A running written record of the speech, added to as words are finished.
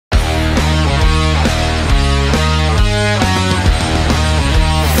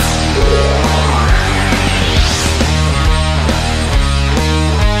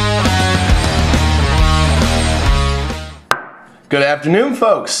Good afternoon,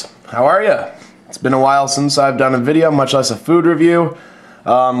 folks. How are you? It's been a while since I've done a video, much less a food review.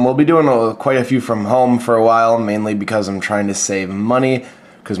 We'll be doing quite a few from home for a while, mainly because I'm trying to save money,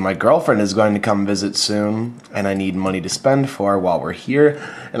 because my girlfriend is going to come visit soon, and I need money to spend for while we're here,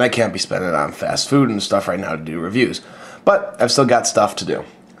 and I can't be spending it on fast food and stuff right now to do reviews. But I've still got stuff to do.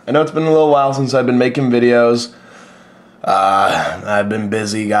 I know it's been a little while since I've been making videos. I've been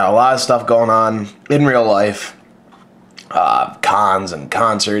busy, got a lot of stuff going on in real life. Cons and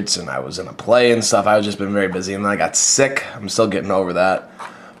concerts, and I was in a play and stuff. I've just been very busy, and then I got sick. I'm still getting over that.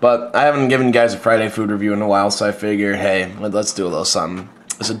 But I haven't given you guys a Friday food review in a while, so I figured, hey, let's do a little something.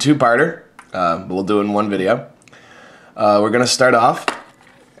 It's a two-parter, but we'll do it in one video. We're going to start off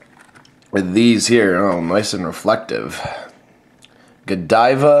with these here. Oh, nice and reflective.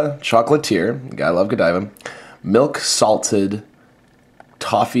 Godiva Chocolatier. You gotta love Godiva. Milk salted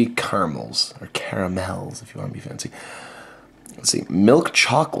toffee caramels, or caramels if you want to be fancy. Let's see, milk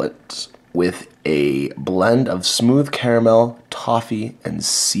chocolate with a blend of smooth caramel, toffee, and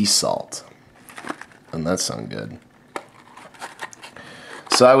sea salt. And that sounds good.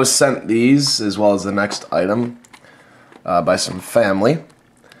 So I was sent these, as well as the next item, by some family.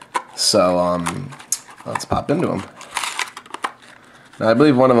 So, let's pop into them. Now, I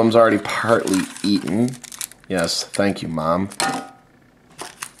believe one of them's already partly eaten. Yes, thank you, Mom.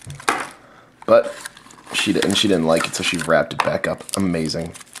 But she didn't like it, so she wrapped it back up.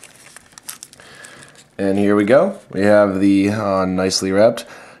 Amazing. And here we go. We have the nicely wrapped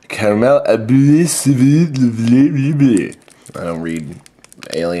caramel. I don't read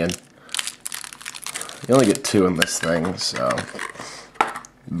alien. You only get 2 in this thing, so it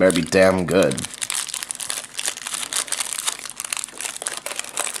better be damn good.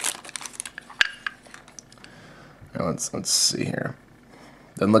 Now let's see here.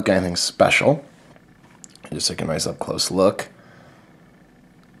 Doesn't look anything special. Just take a nice up close look.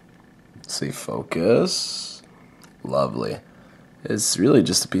 Let's see, focus. Lovely. It's really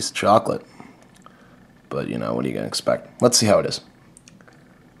just a piece of chocolate. But you know, what are you gonna expect? Let's see how it is.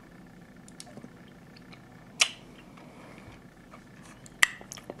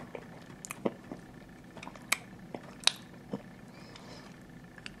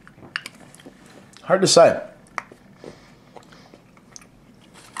 Hard to say.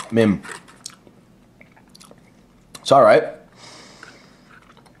 I mean, it's alright.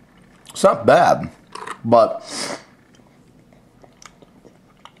 It's not bad, but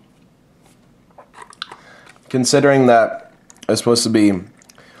considering that it's supposed to be,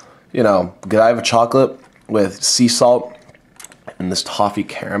 you know, Godiva chocolate with sea salt and this toffee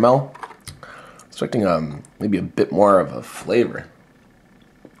caramel, I'm expecting maybe a bit more of a flavor.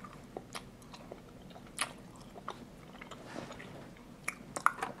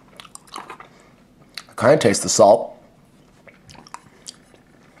 Kind of taste the salt.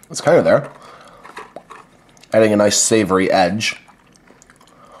 It's kind of there, adding a nice savory edge.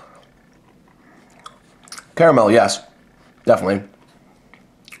 Caramel, yes, definitely.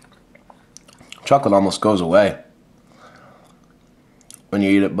 Chocolate almost goes away when you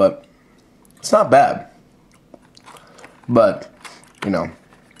eat it, but it's not bad. But you know,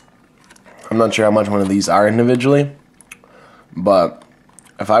 I'm not sure how much one of these are individually, but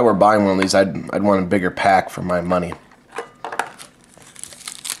if I were buying one of these, I'd want a bigger pack for my money.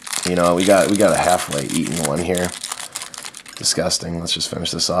 You know, we got a halfway eaten one here. Disgusting. Let's just finish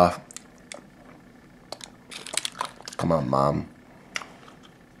this off. Come on, Mom.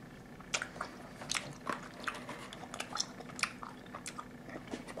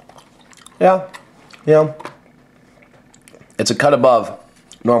 Yeah. It's a cut above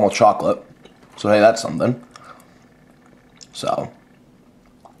normal chocolate. So hey, that's something. So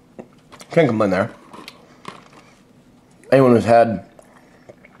can't complain there. Anyone who's had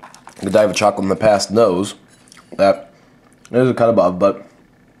Godiva chocolate in the past knows that it is a cut above, but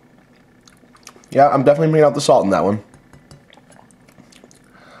yeah, I'm definitely bringing out the salt in that one.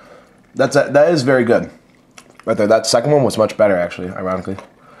 That is very good. Right there, that second one was much better actually, ironically.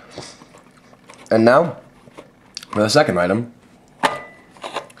 And now, for the second item,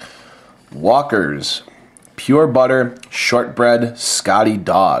 Walker's Pure Butter Shortbread Scottie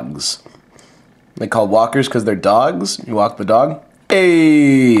Dogs. They call Walkers because they're dogs. You walk the dog.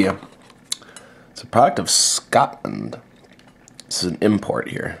 Hey! It's a product of Scotland. This is an import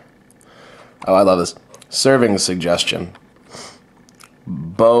here. Oh, I love this. Serving suggestion.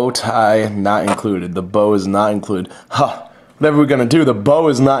 Bow tie not included. The bow is not included. Huh. Whatever we're going to do, the bow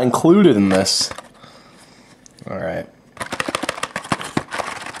is not included in this. Alright.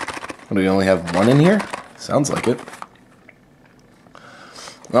 Do we only have one in here? Sounds like it.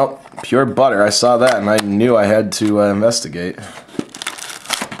 Well, pure butter. I saw that and I knew I had to investigate.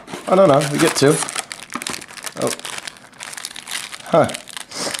 Oh, no, we get two. Oh. Huh.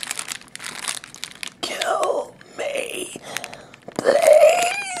 Kill me,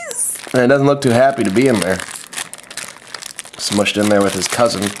 please. And it doesn't look too happy to be in there. Smushed in there with his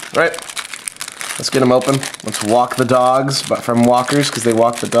cousin. Right. Let's get him open. Let's walk the dogs, but from walkers, because they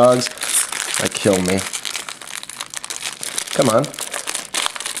walk the dogs. That kill me. Come on.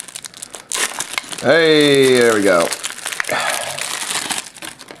 Hey, there we go.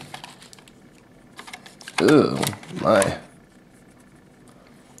 Ooh, my.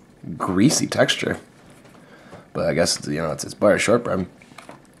 Greasy texture. But I guess, it's butter shortbread.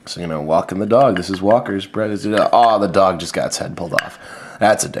 So, walking the dog. This is Walker's bread. Oh, the dog just got its head pulled off.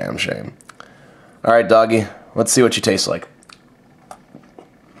 That's a damn shame. All right, doggy. Let's see what you taste like.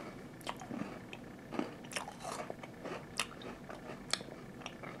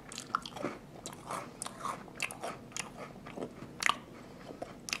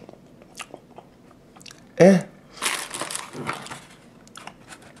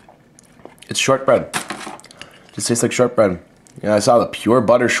 It's shortbread. Just tastes like shortbread. I saw the pure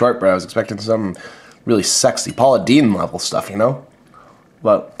butter shortbread. I was expecting some really sexy Paula Deen level stuff,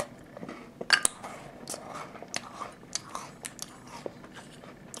 But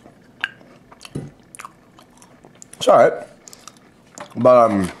it's alright. But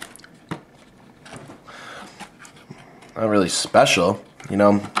not really special,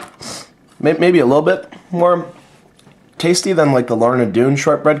 Maybe a little bit more tasty than like the Lorna Doone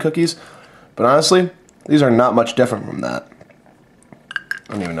shortbread cookies. But honestly, these are not much different from that.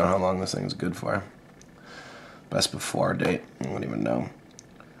 I don't even know how long this thing's good for. Best before date. I don't even know.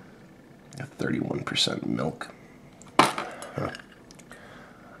 31% milk. Huh.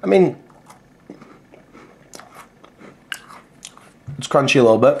 I mean, it's crunchy a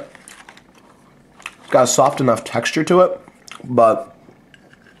little bit. It's got a soft enough texture to it, but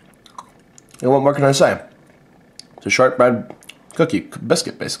what more can I say? It's a shortbread cookie,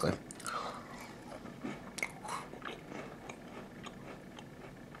 biscuit, basically.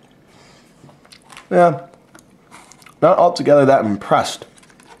 Yeah, not altogether that impressed.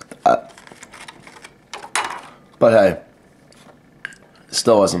 But hey, it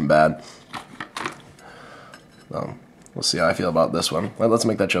still wasn't bad. We'll see how I feel about this one. Let's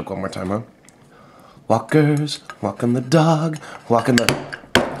make that joke one more time, huh? Walkers, walking the dog, walking the...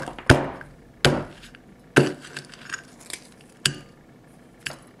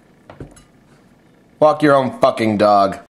 Walk your own fucking dog.